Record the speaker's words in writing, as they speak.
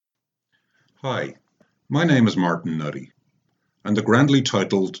Hi, my name is Martin Nutty, and the grandly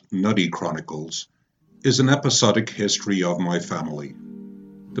titled Nutty Chronicles is an episodic history of my family.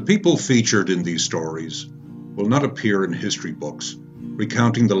 The people featured in these stories will not appear in history books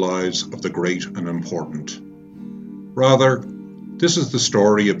recounting the lives of the great and important. Rather, this is the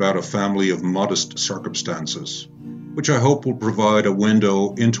story about a family of modest circumstances, which I hope will provide a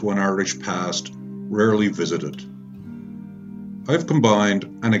window into an Irish past rarely visited. I've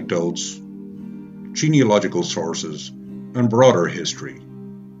combined anecdotes, genealogical sources, and broader history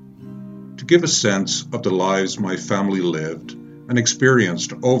to give a sense of the lives my family lived and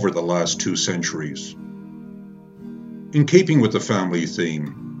experienced over the last 2 centuries. In keeping with the family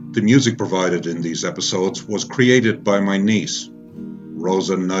theme, the music provided in these episodes was created by my niece,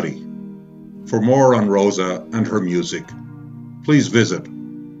 Rosa Nutty. For more on Rosa and her music, please visit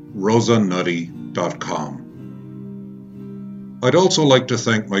rosanutty.com. I'd also like to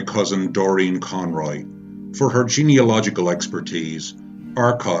thank my cousin Doreen Conroy for her genealogical expertise,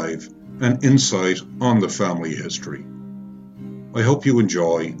 archive, and insight on the family history. I hope you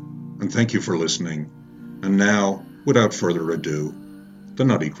enjoy, and thank you for listening. And now, without further ado, the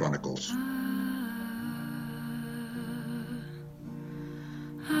Nutty Chronicles.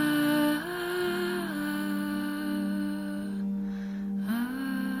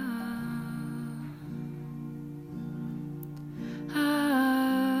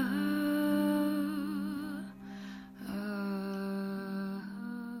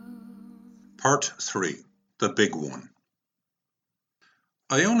 Part 3. The Big One.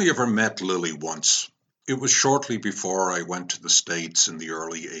 I only ever met Lily once. It was shortly before I went to the States in the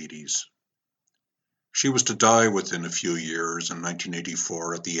early 80s. She was to die within a few years in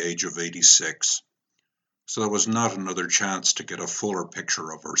 1984 at the age of 86, so there was not another chance to get a fuller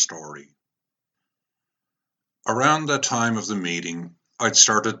picture of her story. Around that time of the meeting, I'd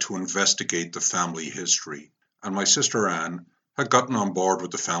started to investigate the family history, and my sister Anne had gotten on board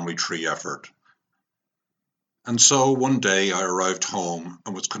with the family tree effort. And so one day I arrived home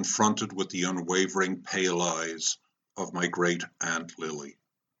and was confronted with the unwavering pale eyes of my great Aunt Lily.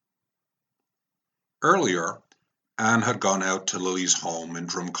 Earlier, Anne had gone out to Lily's home in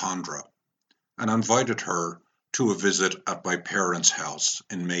Drumcondra and invited her to a visit at my parents' house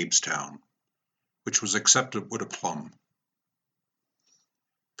in Mabestown, which was accepted with aplomb.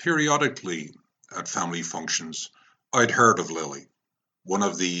 Periodically, at family functions, I'd heard of Lily, one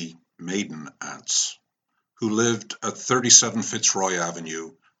of the maiden aunts, who lived at 37 Fitzroy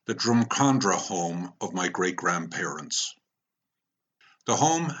Avenue, the Drumcondra home of my great-grandparents. The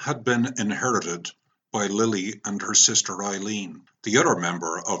home had been inherited by Lily and her sister Eileen, the other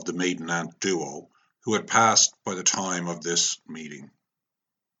member of the maiden aunt duo, who had passed by the time of this meeting.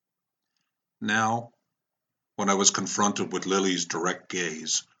 Now, when I was confronted with Lily's direct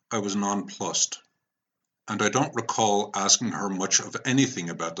gaze, I was nonplussed, and I don't recall asking her much of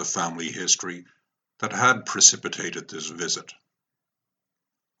anything about the family history that had precipitated this visit.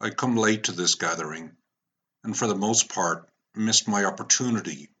 I'd come late to this gathering, and for the most part missed my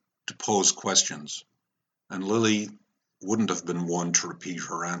opportunity to pose questions, and Lily wouldn't have been one to repeat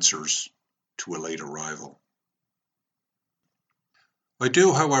her answers to a late arrival. I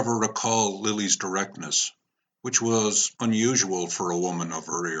do, however, recall Lily's directness, which was unusual for a woman of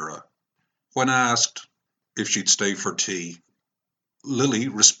her era. When asked if she'd stay for tea, Lily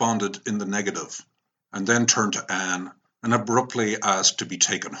responded in the negative, and then turned to Anne and abruptly asked to be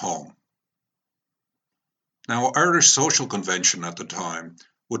taken home. Now, Irish social convention at the time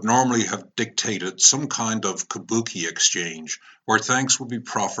would normally have dictated some kind of kabuki exchange where thanks would be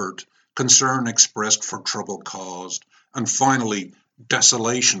proffered, concern expressed for trouble caused, and finally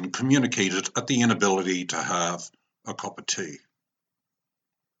desolation communicated at the inability to have a cup of tea.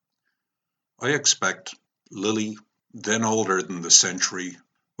 I expect Lily, then older than the century,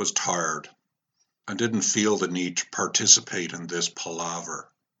 was tired and didn't feel the need to participate in this palaver.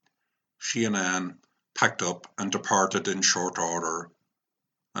 She and Anne packed up and departed in short order,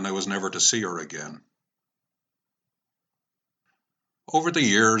 and I was never to see her again. Over the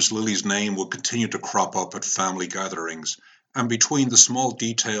years, Lily's name would continue to crop up at family gatherings, and between the small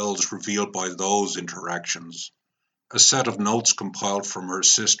details revealed by those interactions, a set of notes compiled from her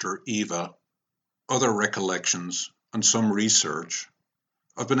sister Eva, other recollections, and some research,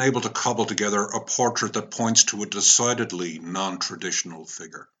 I've been able to cobble together a portrait that points to a decidedly non-traditional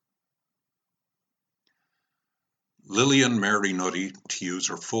figure. Lillian Mary Nutty, to use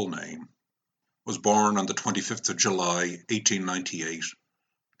her full name, was born on the 25th of July, 1898,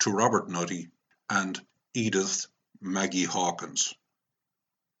 to Robert Nutty and Edith Maggie Hawkins.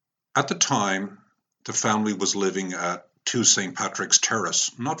 At the time, the family was living at 2 St. Patrick's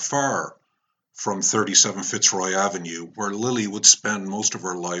Terrace, not far from 37 Fitzroy Avenue, where Lily would spend most of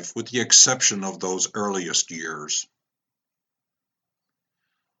her life, with the exception of those earliest years.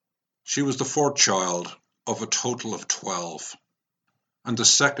 She was the fourth child of a total of 12, and the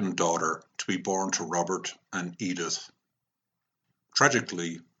second daughter to be born to Robert and Edith.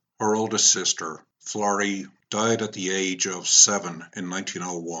 Tragically, her oldest sister, Florrie, died at the age of 7 in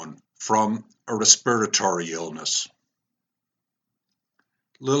 1901 from a respiratory illness.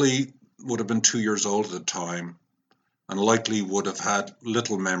 Lily would have been 2 years old at the time and likely would have had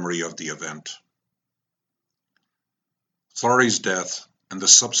little memory of the event. Florrie's death and the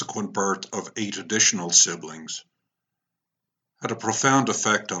subsequent birth of 8 additional siblings had a profound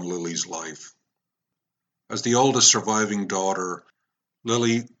effect on Lily's life. As the oldest surviving daughter,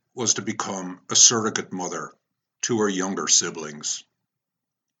 Lily was to become a surrogate mother to her younger siblings.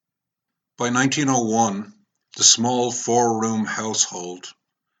 By 1901, the small 4-room household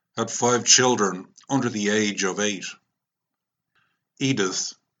had 5 children under the age of 8.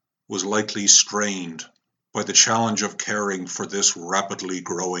 Edith was likely strained by the challenge of caring for this rapidly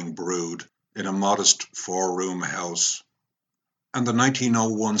growing brood in a modest 4-room house, and the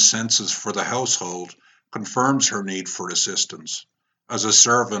 1901 census for the household confirms her need for assistance, as a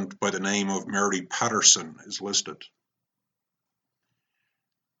servant by the name of Mary Patterson is listed.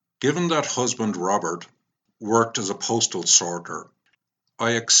 Given that husband Robert worked as a postal sorter,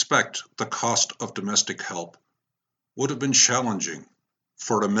 I expect the cost of domestic help would have been challenging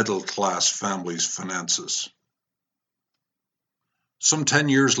for a middle-class family's finances. Some 10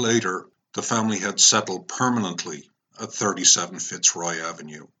 years later, the family had settled permanently at 37 Fitzroy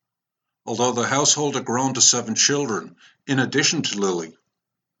Avenue. Although the household had grown to 7 children, in addition to Lily,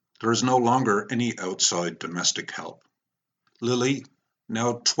 there is no longer any outside domestic help. Lily,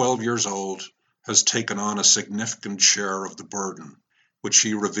 now 12 years old, has taken on a significant share of the burden, which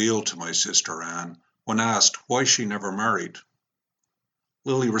she revealed to my sister Anne when asked why she never married.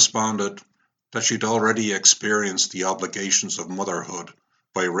 Lily responded that she'd already experienced the obligations of motherhood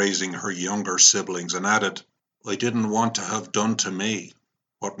by raising her younger siblings, and added, "I didn't want to have done to me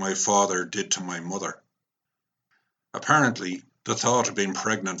what my father did to my mother." Apparently, the thought of being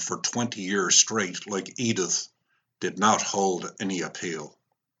pregnant for 20 years straight, like Edith, did not hold any appeal.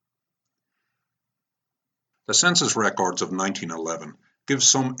 The census records of 1911 give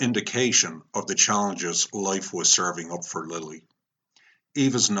some indication of the challenges life was serving up for Lily.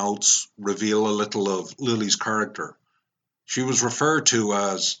 Eva's notes reveal a little of Lily's character. She was referred to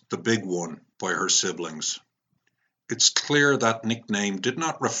as the big one by her siblings. It's clear that nickname did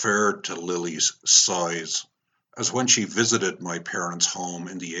not refer to Lily's size, as when she visited my parents' home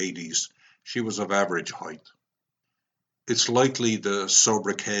in the 80s, she was of average height. It's likely the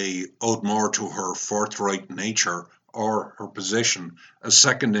sobriquet owed more to her forthright nature or her position as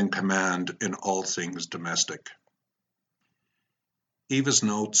second in command in all things domestic. Eva's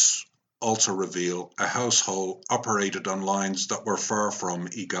notes also reveal a household operated on lines that were far from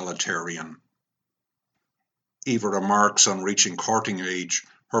egalitarian. Eva remarks on reaching courting age,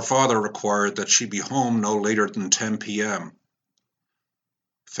 her father required that she be home no later than 10 p.m.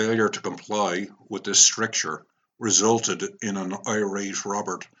 Failure to comply with this stricture resulted in an irate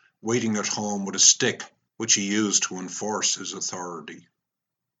Robert waiting at home with a stick, which he used to enforce his authority.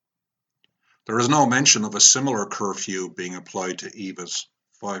 There is no mention of a similar curfew being applied to Eva's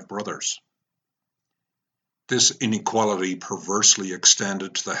 5 brothers. This inequality perversely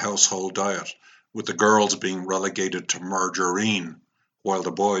extended to the household diet, with the girls being relegated to margarine, while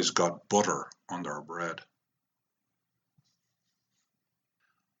the boys got butter on their bread.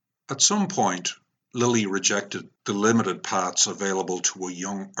 At some point, Lily rejected the limited paths available to a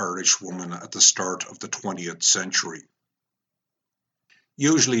young Irish woman at the start of the 20th century.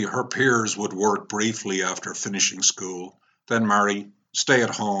 Usually her peers would work briefly after finishing school, then marry, stay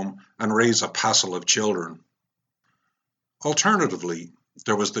at home, and raise a passel of children. Alternatively,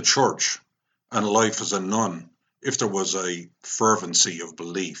 there was the church, and life as a nun, if there was a fervency of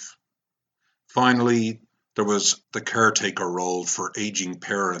belief. Finally, there was the caretaker role for aging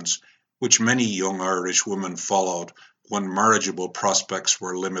parents, which many young Irish women followed when marriageable prospects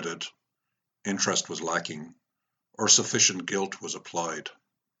were limited, interest was lacking, or sufficient guilt was applied.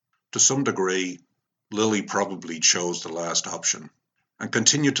 To some degree, Lily probably chose the last option, and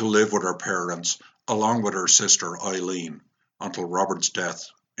continued to live with her parents along with her sister Eileen until Robert's death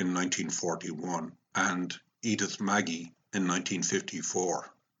in 1941 and Edith Maggie in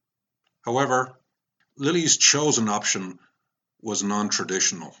 1954. However, Lily's chosen option was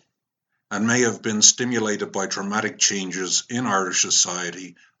non-traditional and may have been stimulated by dramatic changes in Irish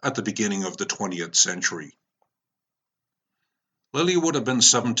society at the beginning of the 20th century. Lily would have been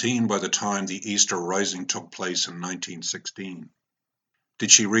 17 by the time the Easter Rising took place in 1916. Did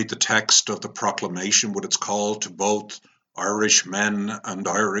she read the text of the proclamation with its call to both Irish men and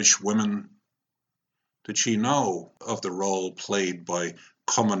Irish women? Did she know of the role played by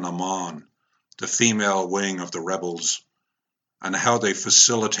Cumann na mBan, the female wing of the rebels, and how they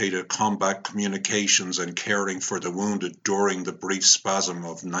facilitated combat communications and caring for the wounded during the brief spasm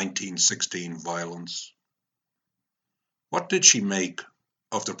of 1916 violence? What did she make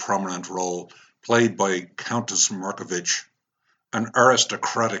of the prominent role played by Countess Markovich, an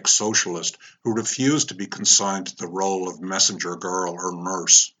aristocratic socialist who refused to be consigned to the role of messenger girl or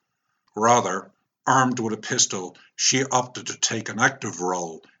nurse? Rather, armed with a pistol, she opted to take an active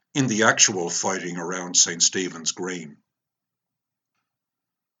role in the actual fighting around St. Stephen's Green.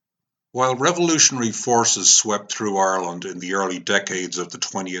 While revolutionary forces swept through Ireland in the early decades of the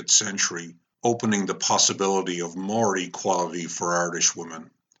 20th century, opening the possibility of more equality for Irish women,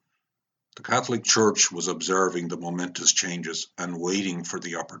 the Catholic Church was observing the momentous changes and waiting for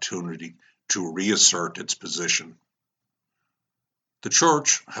the opportunity to reassert its position. The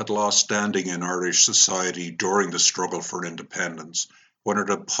Church had lost standing in Irish society during the struggle for independence when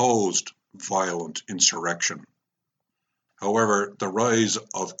it opposed violent insurrection. However, the rise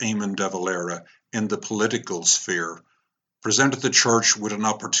of Eamon de Valera in the political sphere presented the Church with an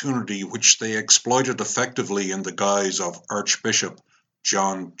opportunity which they exploited effectively in the guise of Archbishop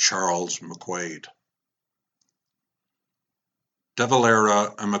John Charles McQuaid. De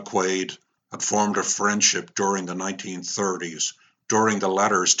Valera and McQuaid had formed a friendship during the 1930s, during the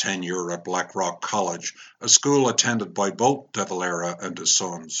latter's tenure at Blackrock College, a school attended by both De Valera and his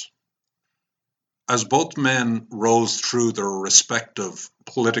sons. As both men rose through their respective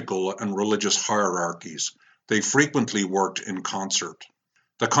political and religious hierarchies, they frequently worked in concert.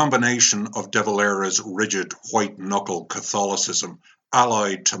 The combination of De Valera's rigid white-knuckle Catholicism,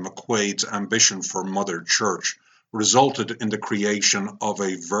 allied to McQuaid's ambition for Mother Church, resulted in the creation of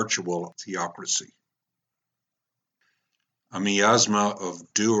a virtual theocracy. A miasma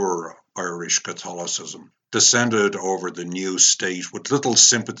of dour Irish Catholicism descended over the new state with little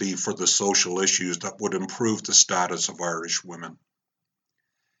sympathy for the social issues that would improve the status of Irish women.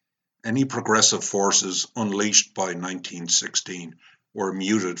 Any progressive forces unleashed by 1916 were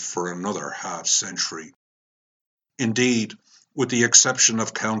muted for another half-century. Indeed, with the exception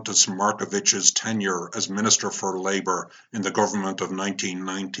of Countess Markovich's tenure as Minister for Labour in the government of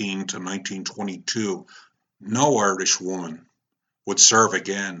 1919 to 1922, no Irish woman would serve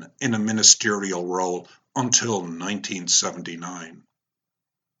again in a ministerial role until 1979.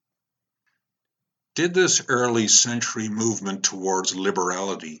 Did this early century movement towards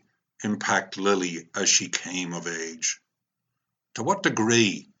liberality impact Lily as she came of age? To what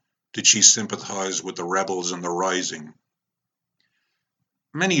degree did she sympathise with the rebels in the Rising?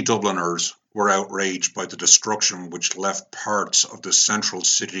 Many Dubliners were outraged by the destruction which left parts of the central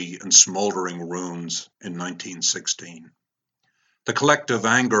city in smouldering ruins in 1916. The collective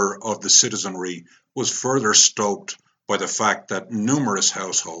anger of the citizenry was further stoked by the fact that numerous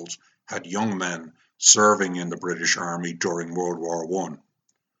households had young men serving in the British Army during World War I.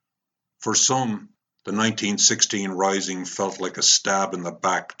 For some, the 1916 Rising felt like a stab in the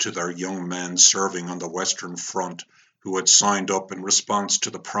back to their young men serving on the Western Front who had signed up in response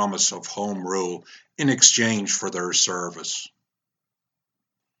to the promise of Home Rule in exchange for their service.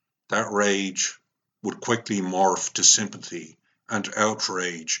 That rage would quickly morph to sympathy and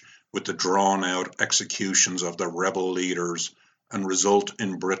outrage with the drawn-out executions of the rebel leaders and result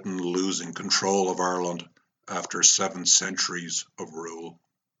in Britain losing control of Ireland after 7 centuries of rule.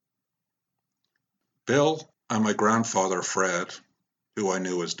 Bill and my grandfather Fred, who I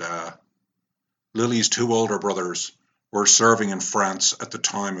knew as Da, Lily's 2 older brothers, were serving in France at the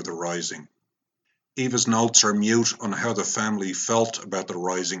time of the Rising. Eva's notes are mute on how the family felt about the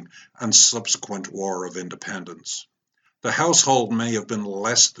Rising and subsequent War of Independence. The household may have been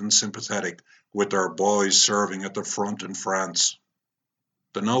less than sympathetic with their boys serving at the front in France.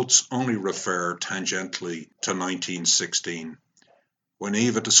 The notes only refer tangentially to 1916, when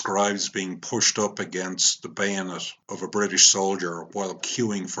Eva describes being pushed up against the bayonet of a British soldier while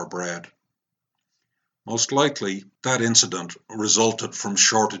queuing for bread. Most likely, that incident resulted from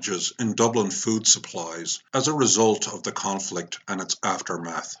shortages in Dublin food supplies as a result of the conflict and its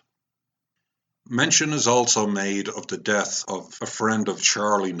aftermath. Mention is also made of the death of a friend of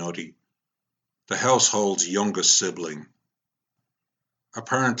Charlie Nutty, the household's youngest sibling.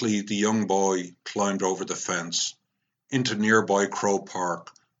 Apparently, the young boy climbed over the fence into nearby Crow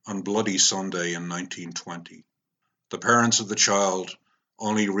Park on Bloody Sunday in 1920. The parents of the child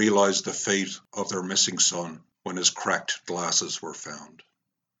only realized the fate of their missing son when his cracked glasses were found.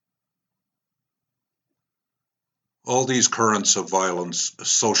 All these currents of violence,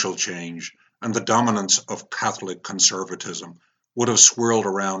 social change, and the dominance of Catholic conservatism would have swirled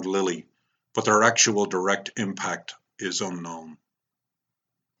around Lily, but their actual direct impact is unknown.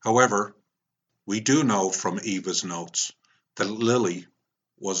 However, we do know from Eva's notes that Lily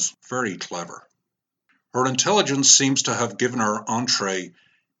was very clever. Her intelligence seems to have given her entree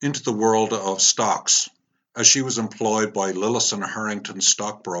into the world of stocks, as she was employed by Lillis and Harrington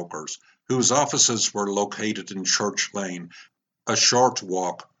stockbrokers, whose offices were located in Church Lane, a short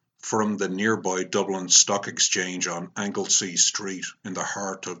walk from the nearby Dublin Stock Exchange on Anglesey Street in the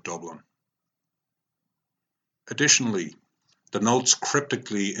heart of Dublin. Additionally, the notes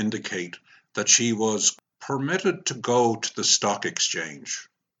cryptically indicate that she was permitted to go to the stock exchange.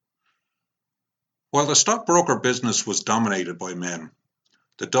 While the stockbroker business was dominated by men,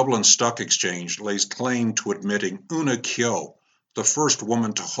 the Dublin Stock Exchange lays claim to admitting Una Keogh, the first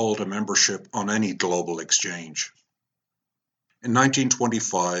woman to hold a membership on any global exchange. In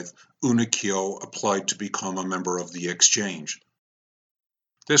 1925, Una Keogh applied to become a member of the exchange.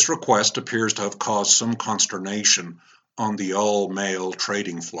 This request appears to have caused some consternation on the all-male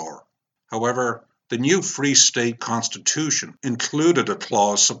trading floor. However, the new Free State Constitution included a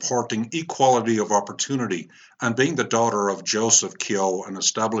clause supporting equality of opportunity, and being the daughter of Joseph Keogh, an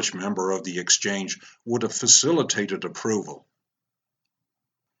established member of the exchange, would have facilitated approval.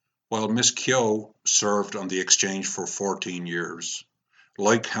 While Miss Keogh served on the exchange for 14 years,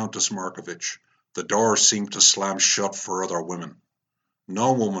 like Countess Markovich, the door seemed to slam shut for other women.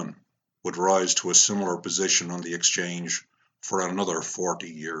 No woman would rise to a similar position on the exchange for another 40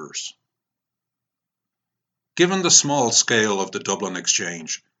 years. Given the small scale of the Dublin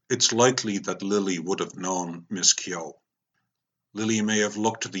Exchange, it's likely that Lily would have known Miss Keogh. Lily may have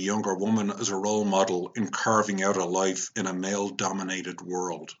looked to the younger woman as a role model in carving out a life in a male-dominated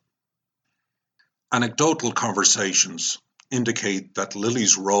world. Anecdotal conversations indicate that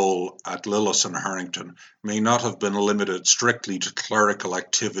Lily's role at Lillis and Harrington may not have been limited strictly to clerical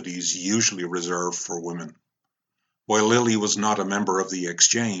activities usually reserved for women. While Lily was not a member of the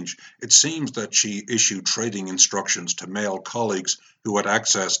exchange, it seems that she issued trading instructions to male colleagues who had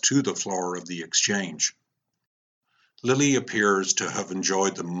access to the floor of the exchange. Lily appears to have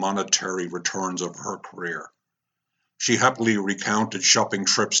enjoyed the monetary returns of her career. She happily recounted shopping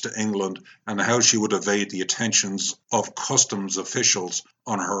trips to England and how she would evade the attentions of customs officials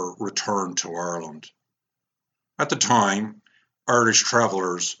on her return to Ireland. At the time, Irish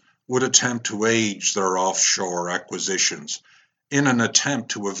travellers would attempt to age their offshore acquisitions in an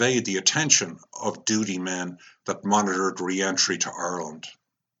attempt to evade the attention of duty men that monitored re-entry to Ireland.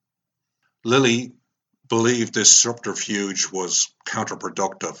 Lily believed this subterfuge was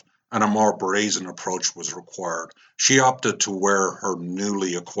counterproductive and a more brazen approach was required. She opted to wear her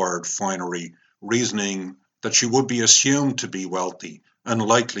newly acquired finery, reasoning that she would be assumed to be wealthy and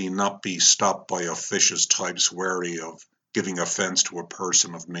likely not be stopped by officious types wary of giving offence to a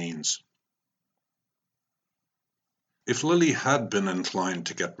person of means. If Lily had been inclined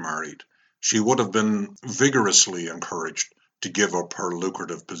to get married, she would have been vigorously encouraged to give up her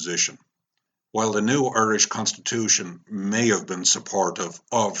lucrative position. While the new Irish Constitution may have been supportive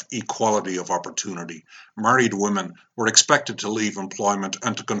of equality of opportunity, married women were expected to leave employment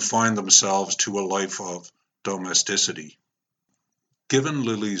and to confine themselves to a life of domesticity. Given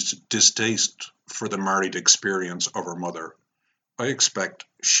Lily's distaste for the married experience of her mother, I expect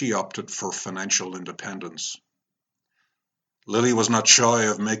she opted for financial independence. Lily was not shy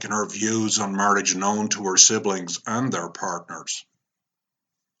of making her views on marriage known to her siblings and their partners.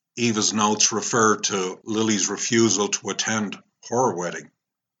 Eva's notes refer to Lily's refusal to attend her wedding.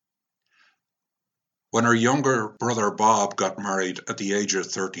 When her younger brother Bob got married at the age of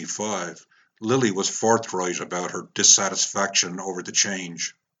 35, Lily was forthright about her dissatisfaction over the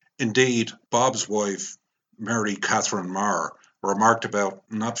change. Indeed, Bob's wife, Mary Catherine Marr, remarked about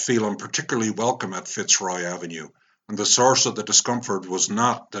not feeling particularly welcome at Fitzroy Avenue, and the source of the discomfort was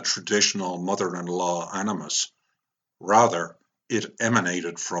not the traditional mother-in-law animus. Rather, it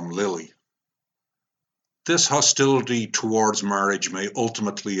emanated from Lily. This hostility towards marriage may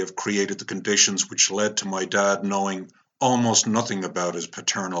ultimately have created the conditions which led to my dad knowing almost nothing about his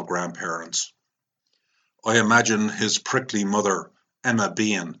paternal grandparents. I imagine his prickly mother, Emma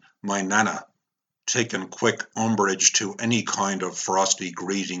Bean, my nana, taking quick umbrage to any kind of frosty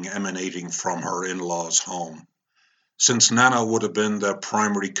greeting emanating from her in-laws' home. Since Nana would have been the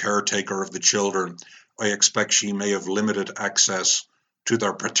primary caretaker of the children, I expect she may have limited access to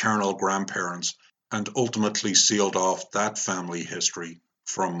their paternal grandparents and ultimately sealed off that family history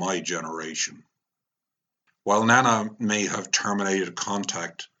from my generation. While Nana may have terminated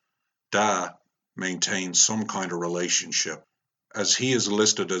contact, Da maintains some kind of relationship, as he is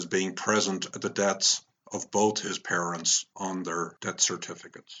listed as being present at the deaths of both his parents on their death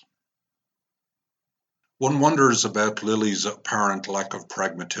certificates. One wonders about Lily's apparent lack of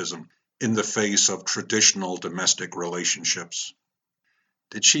pragmatism in the face of traditional domestic relationships.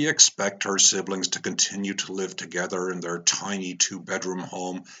 Did she expect her siblings to continue to live together in their tiny two-bedroom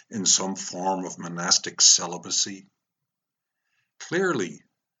home in some form of monastic celibacy? Clearly,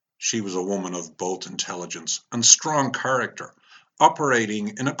 she was a woman of both intelligence and strong character,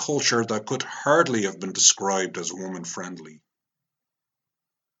 operating in a culture that could hardly have been described as woman-friendly.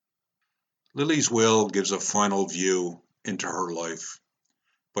 Lily's will gives a final view into her life.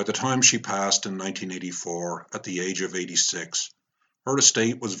 By the time she passed in 1984, at the age of 86, her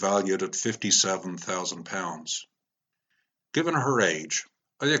estate was valued at £57,000. Given her age,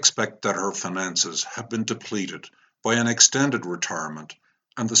 I expect that her finances have been depleted by an extended retirement,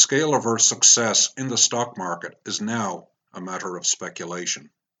 and the scale of her success in the stock market is now a matter of speculation.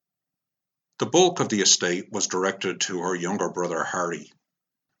 The bulk of the estate was directed to her younger brother Harry,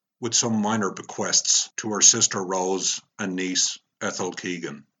 with some minor bequests to her sister Rose and niece Ethel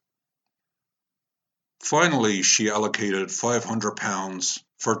Keegan. Finally, she allocated £500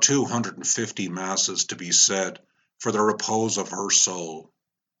 for 250 masses to be said for the repose of her soul.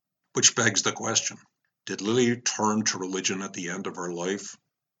 Which begs the question, did Lily turn to religion at the end of her life?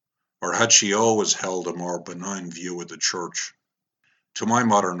 Or had she always held a more benign view of the church? To my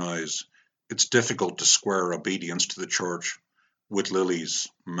modern eyes, it's difficult to square obedience to the church with Lily's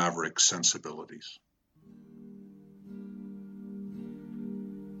maverick sensibilities.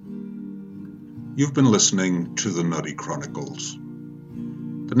 You've been listening to the Nutty Chronicles.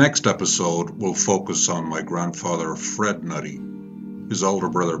 The next episode will focus on my grandfather Fred Nutty, his older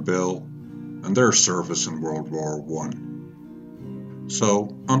brother Bill, and their service in World War I.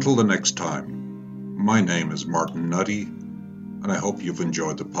 So, until the next time, my name is Martin Nutty, and I hope you've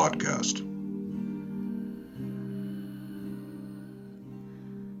enjoyed the podcast.